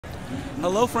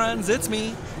Hello friends, it's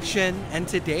me, Shin, and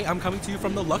today I'm coming to you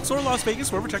from the Luxor Las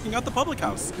Vegas where we're checking out the public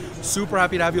house. Super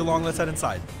happy to have you along, let's head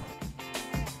inside.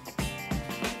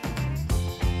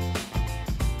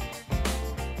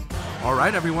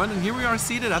 Alright everyone, and here we are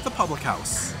seated at the public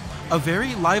house. A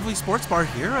very lively sports bar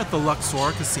here at the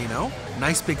Luxor Casino.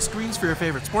 Nice big screens for your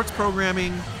favorite sports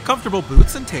programming, comfortable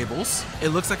booths and tables. It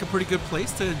looks like a pretty good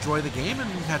place to enjoy the game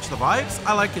and catch the vibes.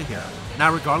 I like it here.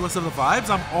 Now regardless of the vibes,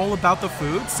 I'm all about the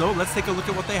food, so let's take a look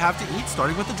at what they have to eat,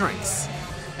 starting with the drinks.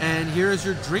 And here is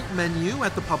your drink menu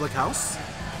at the public house.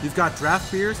 You've got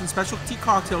draft beers and specialty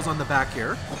cocktails on the back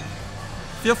here.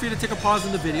 Feel free to take a pause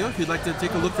in the video if you'd like to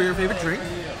take a look for your favorite drink.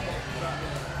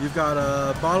 You've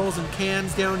got bottles and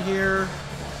cans down here.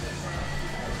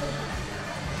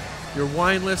 Your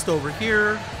wine list over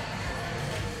here.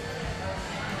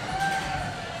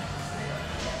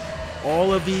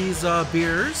 All of these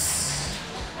beers.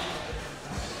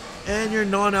 And your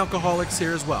non-alcoholics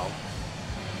here as well.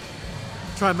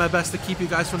 Trying my best to keep you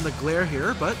guys from the glare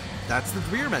here, but that's the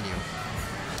beer menu.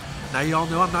 Now you all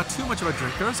know I'm not too much of a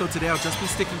drinker, so today I'll just be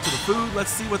sticking to the food.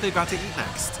 Let's see what they've got to eat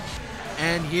next.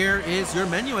 And here is your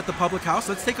menu at the public house.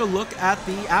 Let's take a look at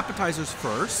the appetizers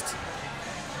first.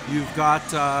 You've got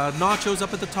nachos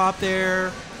up at the top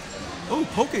there. Oh,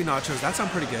 poke nachos, that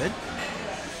sounds pretty good.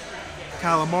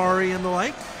 Calamari and the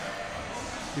like.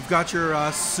 You've got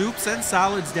your soups and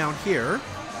salads down here.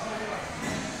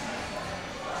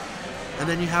 And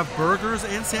then you have burgers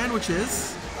and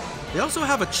sandwiches. They also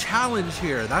have a challenge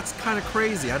here. That's kind of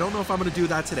crazy. I don't know if I'm going to do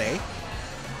that today.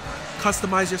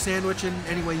 Customize your sandwich in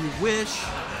any way you wish.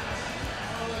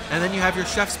 And then you have your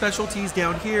chef specialties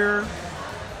down here.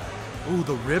 Ooh,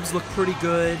 the ribs look pretty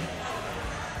good.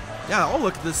 Yeah, oh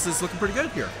look, this is looking pretty good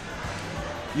here.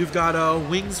 You've got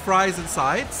wings, fries, and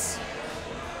sides.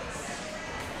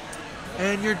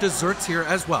 And your desserts here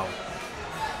as well.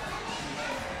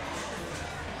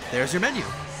 There's your menu.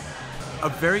 A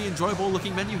very enjoyable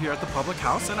looking menu here at the public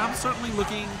house, and I'm certainly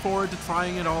looking forward to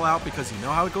trying it all out because you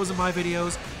know how it goes in my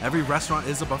videos. Every restaurant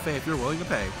is a buffet if you're willing to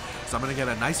pay. So I'm going to get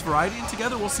a nice variety, and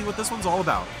together we'll see what this one's all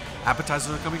about.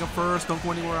 Appetizers are coming up first. Don't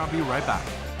go anywhere. I'll be right back.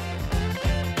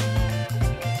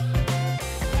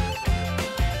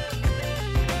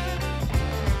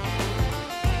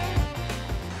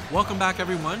 Welcome back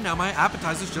everyone. Now my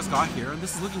appetizers just got here and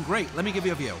this is looking great. Let me give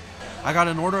you a view. I got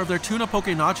an order of their tuna poke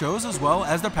nachos as well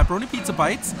as their pepperoni pizza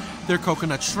bites, their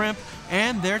coconut shrimp,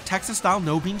 and their Texas style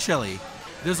no bean chili.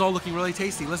 This is all looking really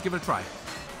tasty. Let's give it a try.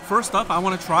 First up, I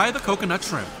want to try the coconut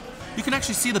shrimp. You can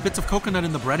actually see the bits of coconut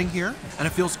in the breading here and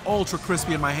it feels ultra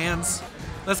crispy in my hands.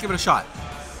 Let's give it a shot.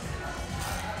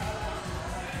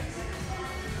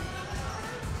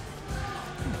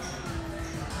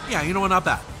 Yeah, you know what, not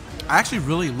bad. I actually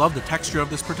really love the texture of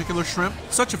this particular shrimp.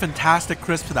 Such a fantastic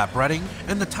crisp to that breading,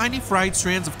 and the tiny fried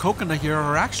strands of coconut here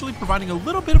are actually providing a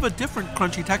little bit of a different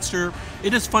crunchy texture.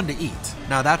 It is fun to eat.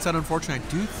 Now that said, unfortunately,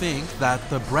 I do think that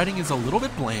the breading is a little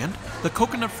bit bland. The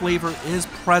coconut flavor is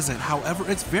present, however,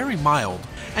 it's very mild.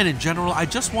 And in general, I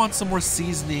just want some more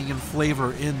seasoning and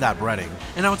flavor in that breading.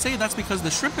 And I would say that's because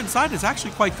the shrimp inside is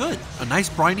actually quite good. A nice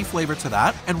briny flavor to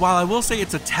that, and while I will say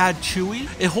it's a tad chewy,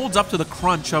 it holds up to the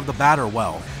crunch of the batter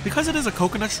well. Because it is a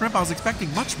coconut shrimp, I was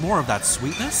expecting much more of that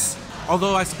sweetness.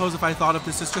 Although I suppose if I thought of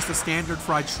this as just a standard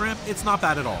fried shrimp, it's not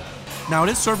bad at all. Now it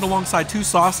is served alongside two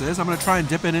sauces. I'm going to try and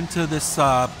dip it into this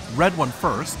red one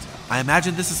first. I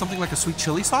imagine this is something like a sweet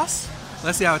chili sauce.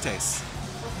 Let's see how it tastes.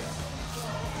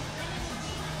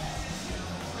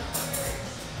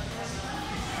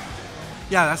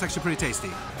 Yeah, that's actually pretty tasty.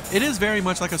 It is very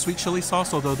much like a sweet chili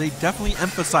sauce, although they definitely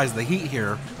emphasize the heat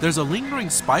here. There's a lingering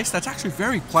spice that's actually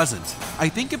very pleasant. I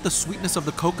think if the sweetness of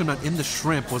the coconut in the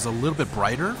shrimp was a little bit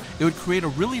brighter, it would create a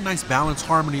really nice balanced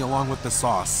harmony along with the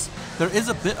sauce. There is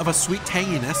a bit of a sweet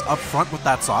tanginess up front with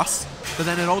that sauce, but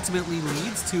then it ultimately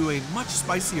leads to a much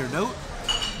spicier note.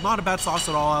 Not a bad sauce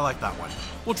at all, I like that one.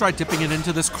 We'll try dipping it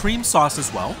into this cream sauce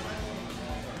as well.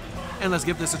 And let's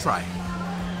give this a try.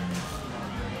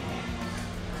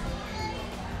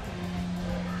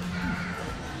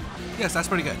 Yes, that's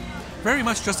pretty good. Very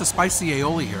much just a spicy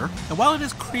aioli here, and while it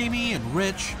is creamy and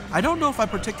rich, I don't know if I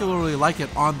particularly like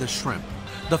it on the shrimp.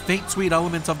 The faint sweet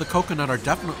elements of the coconut are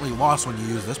definitely lost when you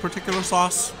use this particular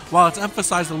sauce, while it's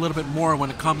emphasized a little bit more when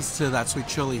it comes to that sweet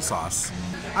chili sauce.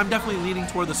 I'm definitely leaning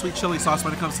toward the sweet chili sauce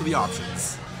when it comes to the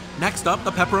options. Next up,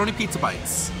 the pepperoni pizza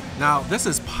bites. Now, this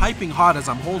is piping hot as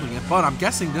I'm holding it, but I'm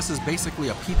guessing this is basically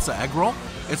a pizza egg roll.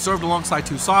 It's served alongside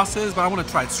two sauces, but I want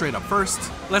to try it straight up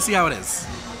first. Let's see how it is.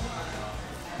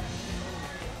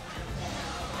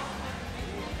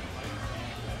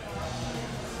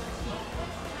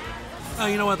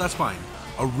 You know what, that's fine.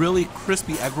 A really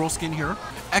crispy egg roll skin here.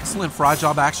 Excellent fry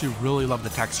job. I actually really love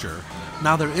the texture.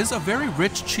 Now there is a very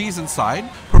rich cheese inside,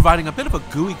 providing a bit of a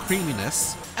gooey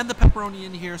creaminess, and the pepperoni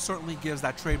in here certainly gives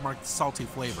that trademark salty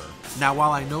flavor. Now while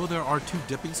I know there are 2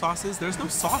 dipping sauces, there's no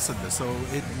sauce in this, so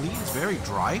it leans very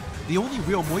dry. The only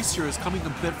real moisture is coming a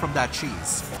bit from that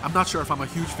cheese. I'm not sure if I'm a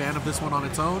huge fan of this one on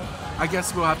its own. I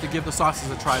guess we'll have to give the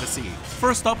sauces a try to see.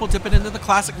 First up, we'll dip it into the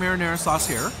classic marinara sauce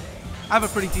here. I have a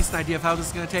pretty decent idea of how this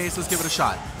is going to taste. Let's give it a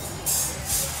shot.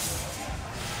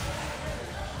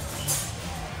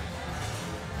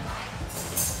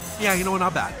 Yeah, you know what,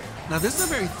 not bad. Now this is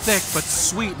a very thick but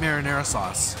sweet marinara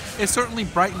sauce. It certainly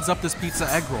brightens up this pizza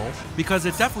egg roll because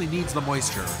it definitely needs the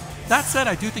moisture. That said,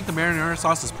 I do think the marinara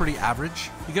sauce is pretty average.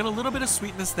 You get a little bit of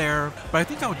sweetness there, but I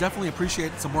think I would definitely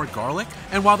appreciate some more garlic.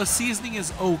 And while the seasoning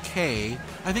is okay,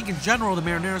 I think in general the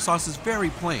marinara sauce is very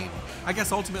plain. I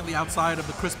guess ultimately outside of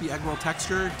the crispy egg roll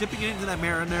texture, dipping it into that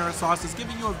marinara sauce is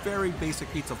giving you a very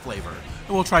basic pizza flavor.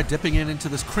 And we'll try dipping it into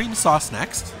this cream sauce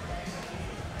next.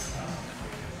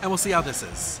 And we'll see how this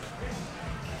is.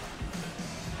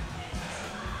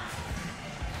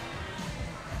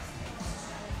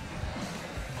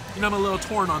 You know, I'm a little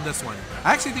torn on this one.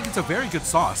 I actually think it's a very good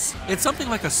sauce. It's something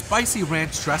like a spicy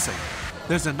ranch dressing.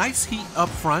 There's a nice heat up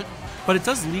front, but it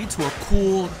does lead to a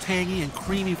cool, tangy, and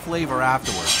creamy flavor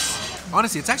afterwards.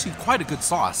 Honestly, it's actually quite a good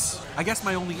sauce. I guess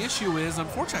my only issue is,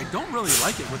 unfortunately, I don't really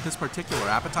like it with this particular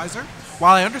appetizer.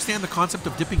 While I understand the concept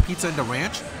of dipping pizza into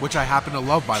ranch, which I happen to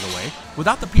love by the way,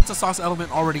 without the pizza sauce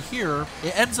element already here,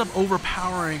 it ends up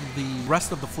overpowering the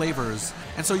rest of the flavors,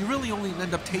 and so you really only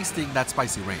end up tasting that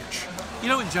spicy ranch. You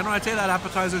know, in general, I'd say that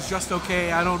appetizer is just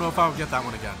okay. I don't know if I'll get that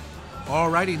one again.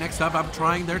 Alrighty, next up, I'm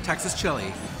trying their Texas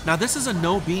chili. Now this is a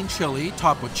no-bean chili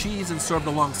topped with cheese and served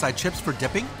alongside chips for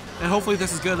dipping. And hopefully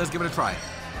this is good. Let's give it a try.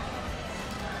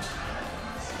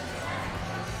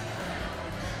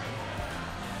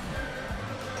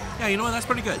 Yeah, you know what? That's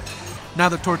pretty good. Now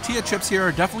the tortilla chips here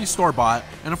are definitely store-bought,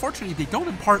 and unfortunately they don't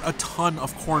impart a ton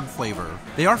of corn flavor.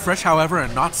 They are fresh, however,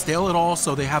 and not stale at all,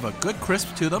 so they have a good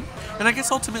crisp to them. And I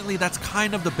guess ultimately that's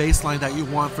kind of the baseline that you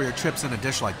want for your chips in a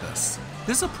dish like this.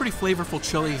 This is a pretty flavorful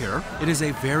chili here. It is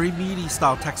a very meaty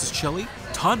style Texas chili.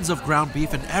 Tons of ground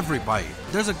beef in every bite.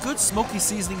 There's a good smoky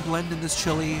seasoning blend in this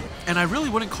chili, and I really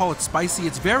wouldn't call it spicy.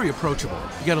 It's very approachable.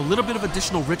 You get a little bit of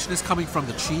additional richness coming from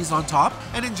the cheese on top,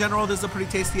 and in general, this is a pretty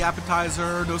tasty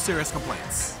appetizer. No serious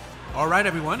complaints. Alright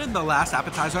everyone, and the last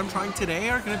appetizer I'm trying today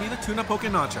are going to be the tuna poke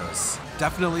nachos.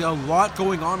 Definitely a lot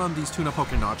going on these tuna poke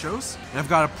nachos, and I've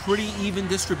got a pretty even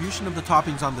distribution of the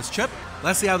toppings on this chip.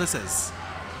 Let's see how this is.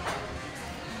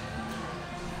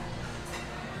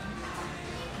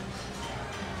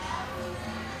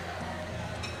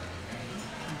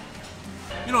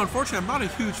 You know, unfortunately, I'm not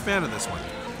a huge fan of this one.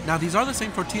 Now, these are the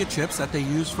same tortilla chips that they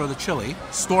use for the chili.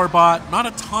 Store-bought, not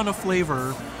a ton of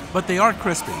flavor, but they are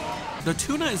crispy. The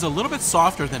tuna is a little bit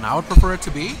softer than I would prefer it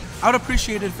to be. I would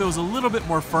appreciate it if it was a little bit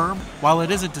more firm. While it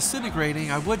isn't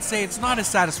disintegrating, I would say it's not as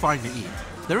satisfying to eat.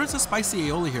 There is a spicy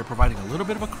aioli here providing a little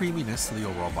bit of a creaminess to the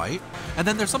overall bite. And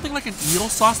then there's something like an eel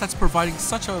sauce that's providing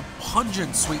such a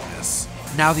pungent sweetness.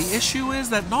 Now the issue is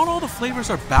that not all the flavors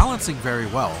are balancing very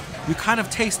well. You kind of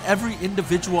taste every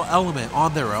individual element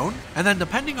on their own, and then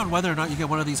depending on whether or not you get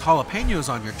one of these jalapenos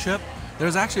on your chip,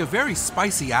 there's actually a very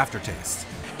spicy aftertaste.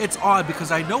 It's odd because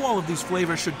I know all of these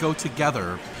flavors should go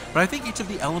together, but I think each of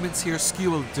the elements here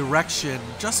skew a direction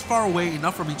just far away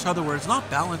enough from each other where it's not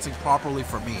balancing properly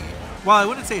for me. While I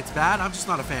wouldn't say it's bad, I'm just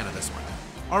not a fan of this one.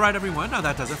 Alright everyone, now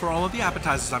that does it for all of the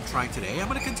appetizers I'm trying today. I'm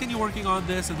going to continue working on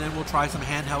this and then we'll try some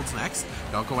handhelds next.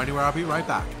 Don't go anywhere, I'll be right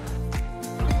back.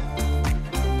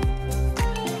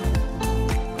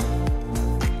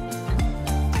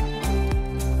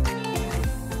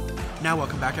 Now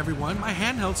welcome back everyone, my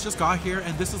handhelds just got here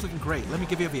and this is looking great. Let me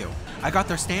give you a view. I got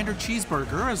their standard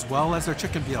cheeseburger as well as their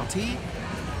chicken BLT.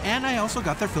 And I also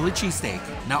got their Philly cheesesteak.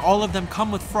 Now all of them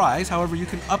come with fries, however you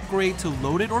can upgrade to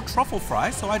loaded or truffle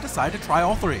fries, so I decided to try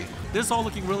all three. This is all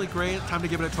looking really great, time to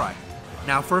give it a try.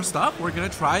 Now first up, we're gonna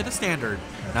try the standard.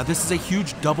 Now this is a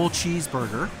huge double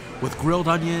cheeseburger with grilled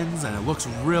onions and it looks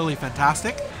really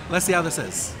fantastic. Let's see how this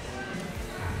is.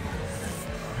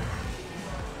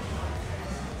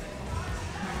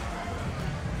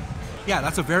 Yeah,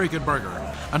 that's a very good burger.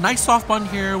 A nice soft bun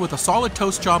here with a solid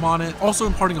toast job on it, also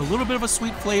imparting a little bit of a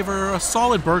sweet flavor, a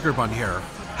solid burger bun here.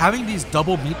 Having these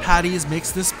double meat patties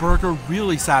makes this burger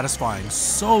really satisfying,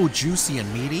 so juicy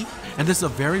and meaty, and this is a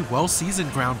very well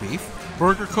seasoned ground beef.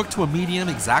 Burger cooked to a medium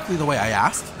exactly the way I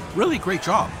asked. Really great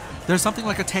job. There's something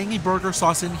like a tangy burger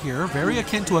sauce in here, very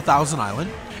akin to a Thousand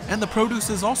Island, and the produce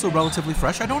is also relatively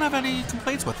fresh. I don't have any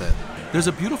complaints with it. There's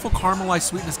a beautiful caramelized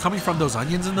sweetness coming from those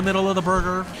onions in the middle of the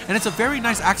burger, and it's a very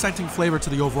nice accenting flavor to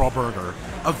the overall burger.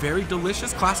 A very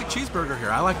delicious classic cheeseburger here.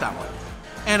 I like that one.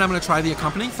 And I'm going to try the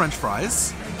accompanying French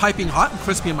fries. Piping hot and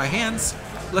crispy in my hands.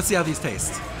 Let's see how these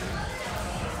taste.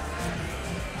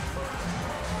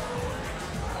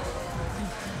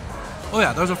 Oh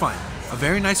yeah, those are fine. A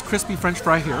very nice crispy French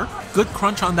fry here. Good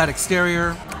crunch on that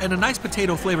exterior, and a nice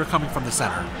potato flavor coming from the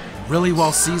center. Really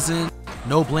well seasoned.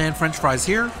 No bland French fries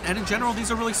here, and in general, these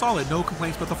are really solid. No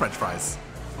complaints with the French fries.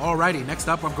 Alrighty, next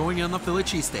up, I'm going in on the Philly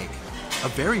cheesesteak. A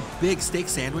very big steak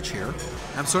sandwich here.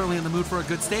 I'm certainly in the mood for a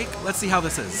good steak. Let's see how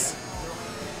this is.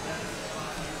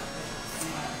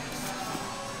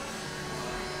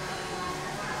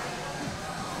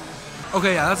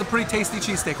 Okay, yeah, that's a pretty tasty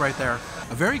cheesesteak right there.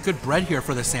 A very good bread here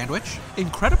for the sandwich.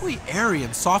 Incredibly airy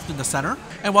and soft in the center.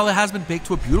 And while it has been baked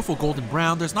to a beautiful golden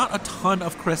brown, there's not a ton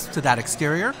of crisp to that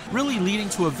exterior, really leading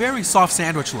to a very soft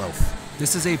sandwich loaf.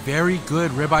 This is a very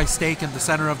good ribeye steak in the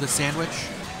center of the sandwich.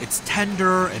 It's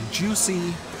tender and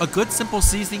juicy. A good simple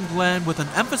seasoning blend with an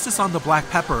emphasis on the black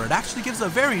pepper. It actually gives a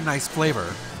very nice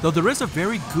flavor. Though there is a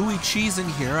very gooey cheese in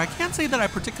here, I can't say that I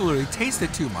particularly taste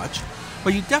it too much,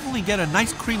 but you definitely get a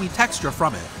nice creamy texture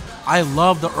from it. I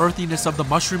love the earthiness of the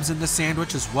mushrooms in this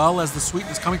sandwich, as well as the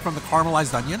sweetness coming from the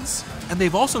caramelized onions. And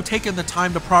they've also taken the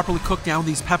time to properly cook down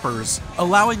these peppers,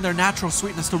 allowing their natural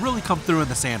sweetness to really come through in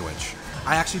the sandwich.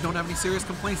 I actually don't have any serious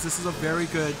complaints. This is a very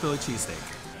good Philly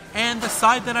cheesesteak. And the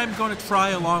side that I'm going to try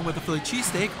along with the Philly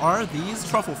cheesesteak are these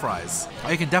truffle fries.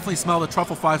 You can definitely smell the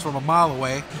truffle fries from a mile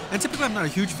away. And typically I'm not a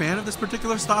huge fan of this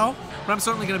particular style, but I'm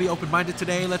certainly going to be open-minded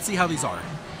today. Let's see how these are.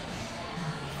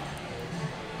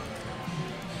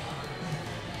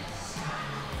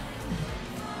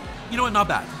 You know what, not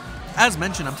bad. As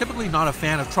mentioned, I'm typically not a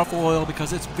fan of truffle oil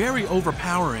because it's very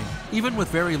overpowering, even with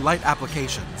very light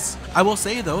applications. I will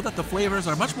say though that the flavors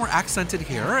are much more accented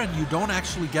here and you don't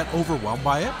actually get overwhelmed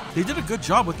by it. They did a good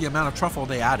job with the amount of truffle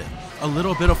they added. A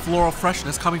little bit of floral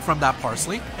freshness coming from that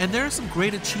parsley, and there's some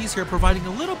grated cheese here providing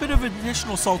a little bit of an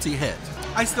additional salty hit.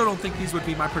 I still don't think these would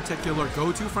be my particular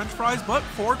go-to French fries, but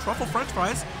for truffle French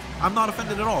fries, I'm not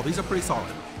offended at all. These are pretty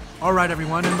solid. Alright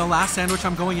everyone, and the last sandwich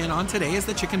I'm going in on today is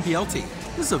the chicken BLT.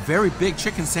 This is a very big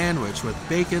chicken sandwich with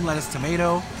bacon, lettuce,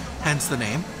 tomato, hence the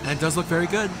name, and it does look very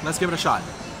good. Let's give it a shot.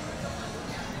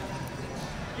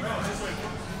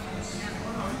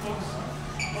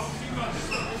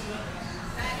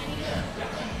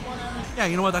 Yeah,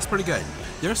 you know what, that's pretty good.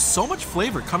 There's so much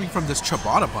flavor coming from this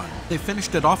ciabatta bun. They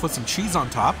finished it off with some cheese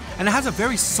on top, and it has a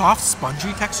very soft,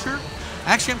 spongy texture.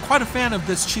 Actually, I'm quite a fan of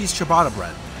this cheese ciabatta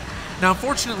bread. Now,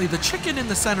 unfortunately, the chicken in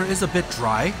the center is a bit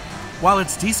dry. While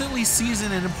it's decently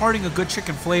seasoned and imparting a good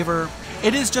chicken flavor,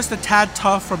 it is just a tad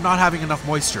tough from not having enough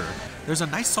moisture. There's a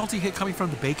nice salty hit coming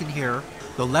from the bacon here.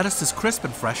 The lettuce is crisp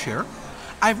and fresh here.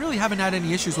 I really haven't had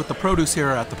any issues with the produce here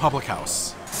at the Public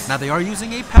House. Now, they are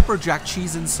using a pepper jack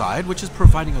cheese inside, which is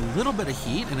providing a little bit of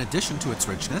heat in addition to its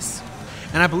richness.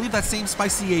 And I believe that same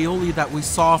spicy aioli that we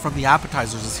saw from the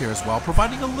appetizers is here as well,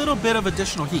 providing a little bit of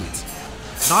additional heat.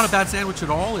 Not a bad sandwich at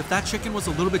all. If that chicken was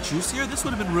a little bit juicier, this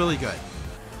would have been really good.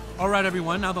 Alright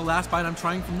everyone, now the last bite I'm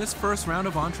trying from this first round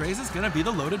of entrees is going to be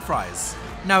the loaded fries.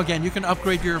 Now again, you can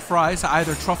upgrade your fries to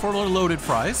either truffle or loaded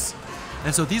fries.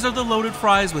 And so these are the loaded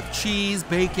fries with cheese,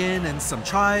 bacon, and some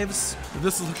chives.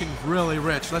 This is looking really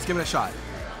rich. Let's give it a shot.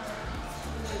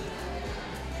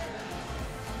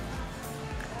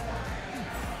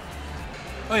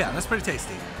 Oh yeah, that's pretty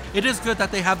tasty. It is good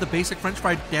that they have the basic French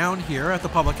fry down here at the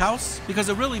Public House because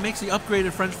it really makes the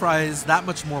upgraded French fries that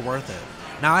much more worth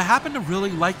it. Now I happen to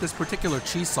really like this particular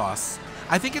cheese sauce.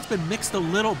 I think it's been mixed a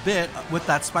little bit with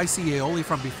that spicy aioli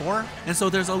from before, and so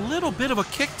there's a little bit of a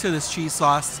kick to this cheese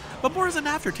sauce, but more as an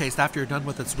aftertaste after you're done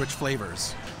with its rich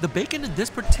flavors. The bacon in this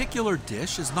particular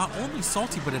dish is not only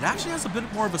salty, but it actually has a bit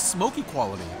more of a smoky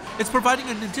quality. It's providing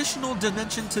an additional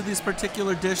dimension to this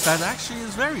particular dish that actually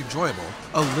is very enjoyable.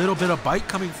 A little bit of bite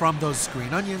coming from those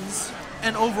green onions,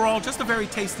 and overall just a very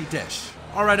tasty dish.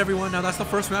 Alright everyone, now that's the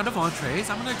first round of entrees.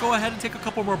 I'm going to go ahead and take a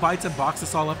couple more bites and box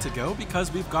this all up to go because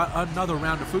we've got another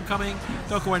round of food coming.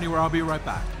 Don't go anywhere, I'll be right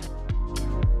back.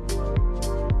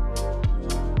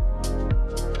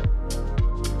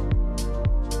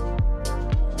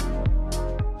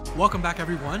 Welcome back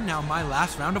everyone. Now my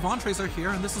last round of entrees are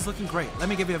here and this is looking great. Let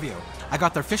me give you a view. I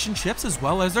got their fish and chips as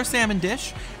well as their salmon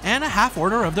dish and a half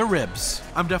order of their ribs.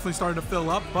 I'm definitely starting to fill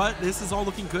up, but this is all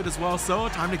looking good as well, so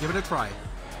time to give it a try.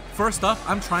 First up,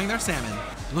 I'm trying their salmon.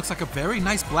 It looks like a very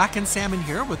nice blackened salmon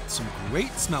here with some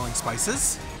great smelling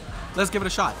spices. Let's give it a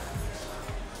shot.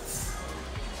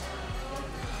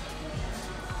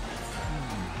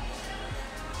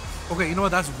 Okay, you know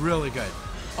what? That's really good.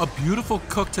 A beautiful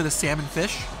cook to the salmon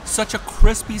fish, such a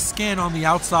crispy skin on the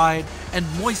outside and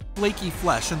moist flaky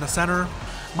flesh in the center.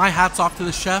 My hat's off to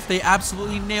the chef, they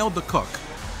absolutely nailed the cook.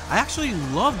 I actually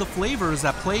love the flavors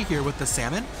that play here with the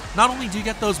salmon. Not only do you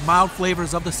get those mild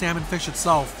flavors of the salmon fish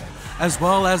itself, as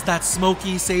well as that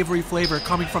smoky, savory flavor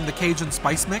coming from the Cajun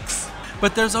spice mix,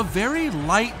 but there's a very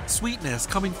light sweetness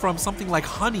coming from something like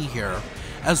honey here,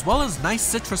 as well as nice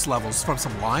citrus levels from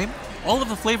some lime. All of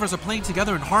the flavors are playing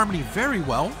together in harmony very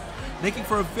well, making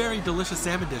for a very delicious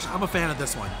salmon dish. I'm a fan of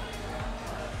this one.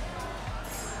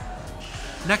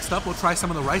 Next up, we'll try some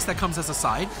of the rice that comes as a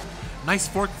side. Nice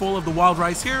forkful of the wild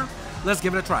rice here. Let's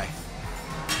give it a try.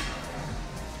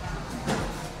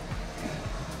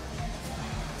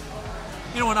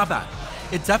 You know what, not bad.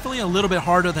 It's definitely a little bit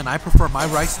harder than I prefer my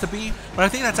rice to be, but I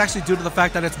think that's actually due to the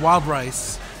fact that it's wild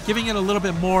rice, giving it a little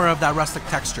bit more of that rustic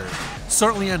texture.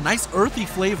 Certainly a nice earthy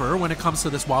flavor when it comes to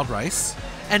this wild rice,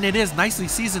 and it is nicely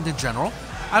seasoned in general.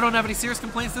 I don't have any serious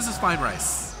complaints, this is fine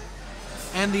rice.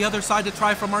 And the other side to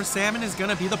try from our salmon is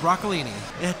gonna be the broccolini.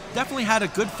 It definitely had a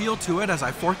good feel to it as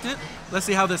I forked it. Let's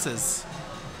see how this is.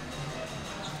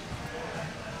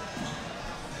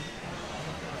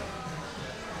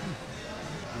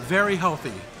 Very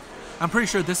healthy. I'm pretty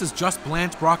sure this is just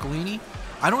blanched broccolini.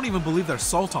 I don't even believe there's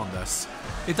salt on this.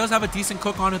 It does have a decent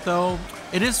cook on it though.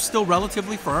 It is still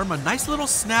relatively firm, a nice little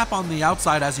snap on the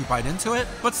outside as you bite into it,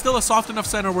 but still a soft enough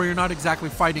center where you're not exactly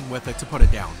fighting with it to put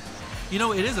it down. You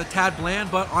know, it is a tad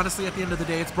bland, but honestly at the end of the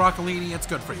day, it's broccolini, it's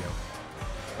good for you.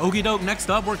 Okie doke, next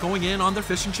up, we're going in on their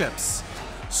fish and chips.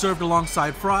 Served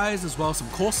alongside fries as well as some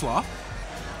coleslaw.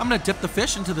 I'm gonna dip the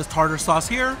fish into this tartar sauce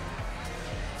here,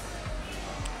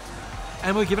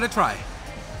 and we'll give it a try.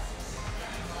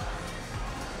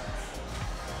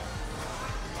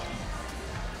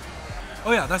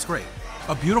 Oh yeah, that's great.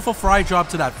 A beautiful fry job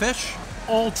to that fish,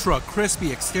 ultra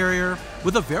crispy exterior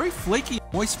with a very flaky,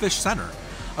 moist fish center.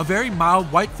 A very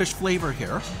mild white fish flavor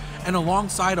here, and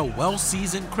alongside a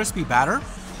well-seasoned crispy batter,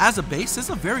 as a base, is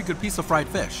a very good piece of fried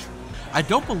fish. I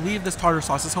don't believe this tartar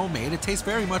sauce is homemade. It tastes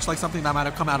very much like something that might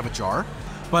have come out of a jar,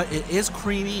 but it is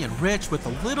creamy and rich with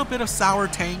a little bit of sour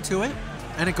tang to it,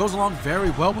 and it goes along very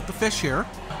well with the fish here.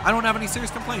 I don't have any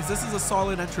serious complaints. This is a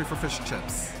solid entry for fish and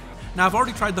chips. Now, I've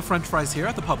already tried the french fries here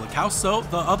at the public house, so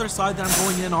the other side that I'm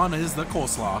going in on is the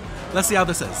coleslaw. Let's see how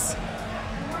this is.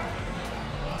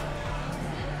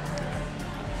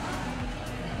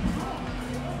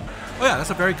 Oh yeah,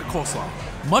 that's a very good coleslaw.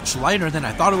 Much lighter than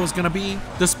I thought it was going to be.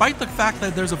 Despite the fact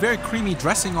that there's a very creamy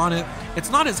dressing on it,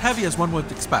 it's not as heavy as one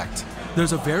would expect.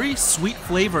 There's a very sweet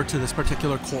flavor to this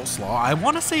particular coleslaw. I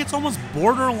want to say it's almost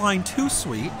borderline too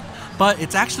sweet, but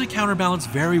it's actually counterbalanced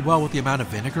very well with the amount of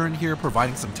vinegar in here,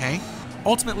 providing some tang,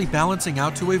 ultimately balancing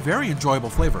out to a very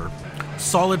enjoyable flavor.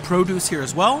 Solid produce here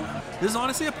as well. This is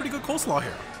honestly a pretty good coleslaw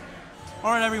here.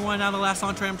 Alright everyone, now the last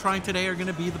entree I'm trying today are going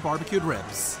to be the barbecued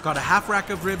ribs. Got a half rack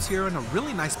of ribs here and a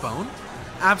really nice bone.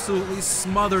 Absolutely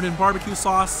smothered in barbecue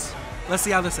sauce. Let's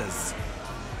see how this is.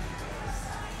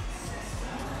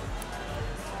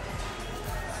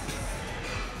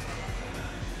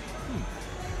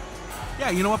 Yeah,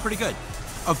 you know what, pretty good.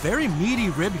 A very meaty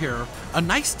rib here, a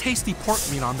nice tasty pork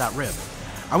meat on that rib.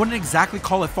 I wouldn't exactly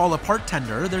call it fall apart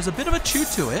tender, there's a bit of a chew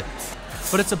to it,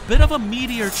 but it's a bit of a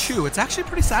meatier chew. It's actually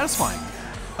pretty satisfying.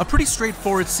 A pretty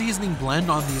straightforward seasoning blend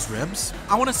on these ribs.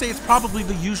 I want to say it's probably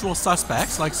the usual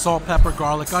suspects like salt, pepper,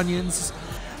 garlic, onions,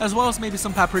 as well as maybe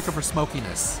some paprika for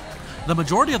smokiness. The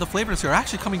majority of the flavors here are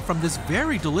actually coming from this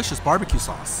very delicious barbecue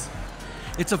sauce.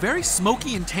 It's a very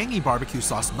smoky and tangy barbecue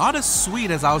sauce, not as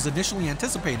sweet as I was initially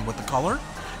anticipating with the color.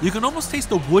 You can almost taste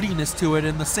the woodiness to it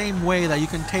in the same way that you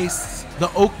can taste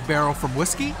the oak barrel from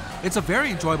whiskey. It's a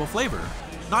very enjoyable flavor.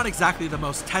 Not exactly the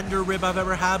most tender rib I've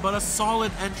ever had, but a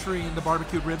solid entry into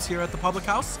barbecued ribs here at the public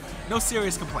house. No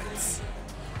serious complaints.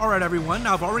 Alright everyone,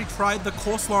 now I've already tried the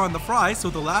coleslaw and the fries, so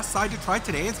the last side to try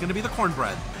today is going to be the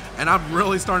cornbread. And I'm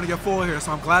really starting to get full here,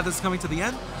 so I'm glad this is coming to the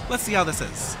end. Let's see how this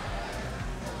is.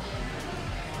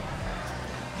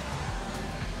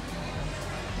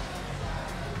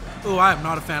 Ooh, I am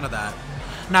not a fan of that.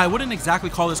 Now, I wouldn't exactly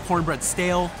call this cornbread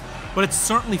stale, but it's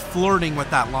certainly flirting with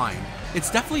that line. It's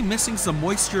definitely missing some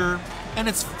moisture, and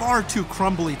it's far too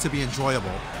crumbly to be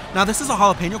enjoyable. Now, this is a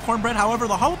jalapeno cornbread, however,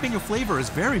 the jalapeno flavor is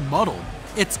very muddled.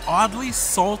 It's oddly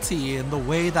salty in the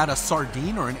way that a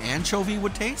sardine or an anchovy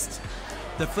would taste.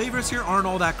 The flavors here aren't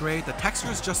all that great, the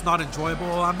texture is just not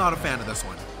enjoyable. I'm not a fan of this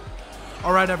one.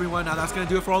 Alright everyone, now that's going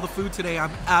to do it for all the food today.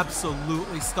 I'm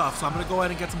absolutely stuffed, so I'm going to go ahead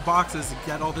and get some boxes and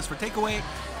get all this for takeaway.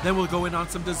 Then we'll go in on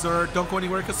some dessert. Don't go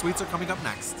anywhere because sweets are coming up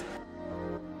next.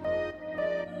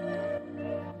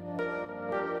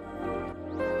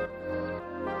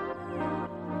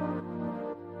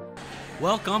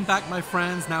 Welcome back, my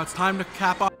friends. Now it's time to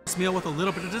cap off this meal with a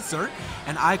little bit of dessert,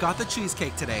 and I got the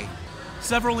cheesecake today.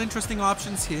 Several interesting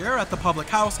options here at the public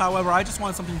house, however, I just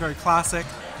want something very classic,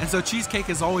 and so cheesecake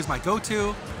is always my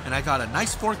go-to, and I got a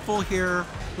nice forkful here.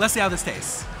 Let's see how this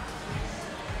tastes.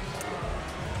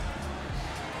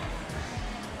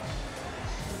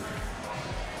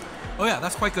 Oh yeah,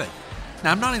 that's quite good.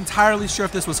 Now I'm not entirely sure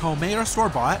if this was homemade or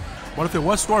store-bought, but if it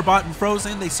was store-bought and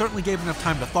frozen, they certainly gave enough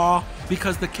time to thaw,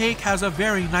 because the cake has a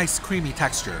very nice creamy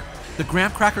texture. The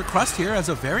graham cracker crust here has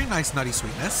a very nice nutty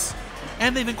sweetness,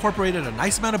 and they've incorporated a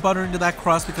nice amount of butter into that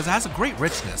crust because it has a great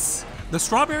richness. The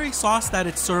strawberry sauce that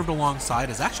it's served alongside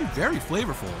is actually very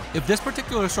flavorful. If this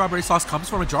particular strawberry sauce comes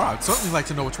from a jar, I'd certainly like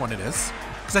to know which one it is,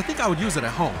 because I think I would use it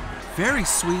at home. Very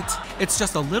sweet, it's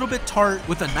just a little bit tart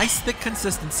with a nice thick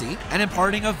consistency and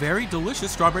imparting a very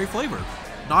delicious strawberry flavor.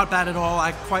 Not bad at all,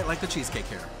 I quite like the cheesecake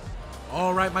here.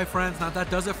 Alright my friends, now that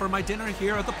does it for my dinner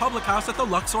here at the public house at the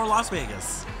Luxor Las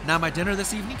Vegas. Now my dinner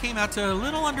this evening came out to a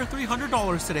little under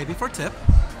 $300 today before tip.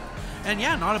 And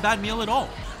yeah, not a bad meal at all.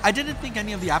 I didn't think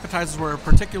any of the appetizers were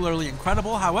particularly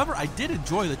incredible, however I did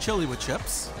enjoy the chili with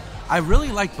chips. I really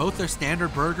liked both their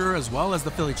standard burger as well as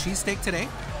the Philly cheesesteak today.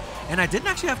 And I didn't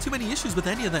actually have too many issues with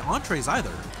any of the entrees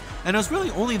either. And it was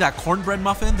really only that cornbread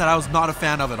muffin that I was not a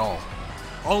fan of at all.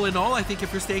 All in all, I think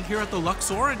if you're staying here at the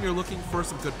Luxor and you're looking for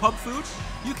some good pub food,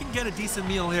 you can get a decent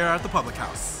meal here at the public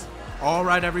house.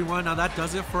 Alright everyone, now that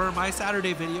does it for my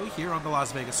Saturday video here on the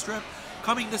Las Vegas Strip.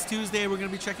 Coming this Tuesday, we're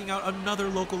going to be checking out another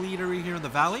local eatery here in the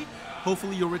Valley.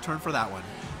 Hopefully you'll return for that one.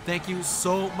 Thank you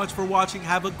so much for watching,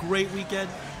 have a great weekend,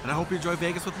 and I hope you enjoy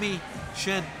Vegas with me,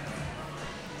 Shin.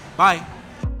 Bye.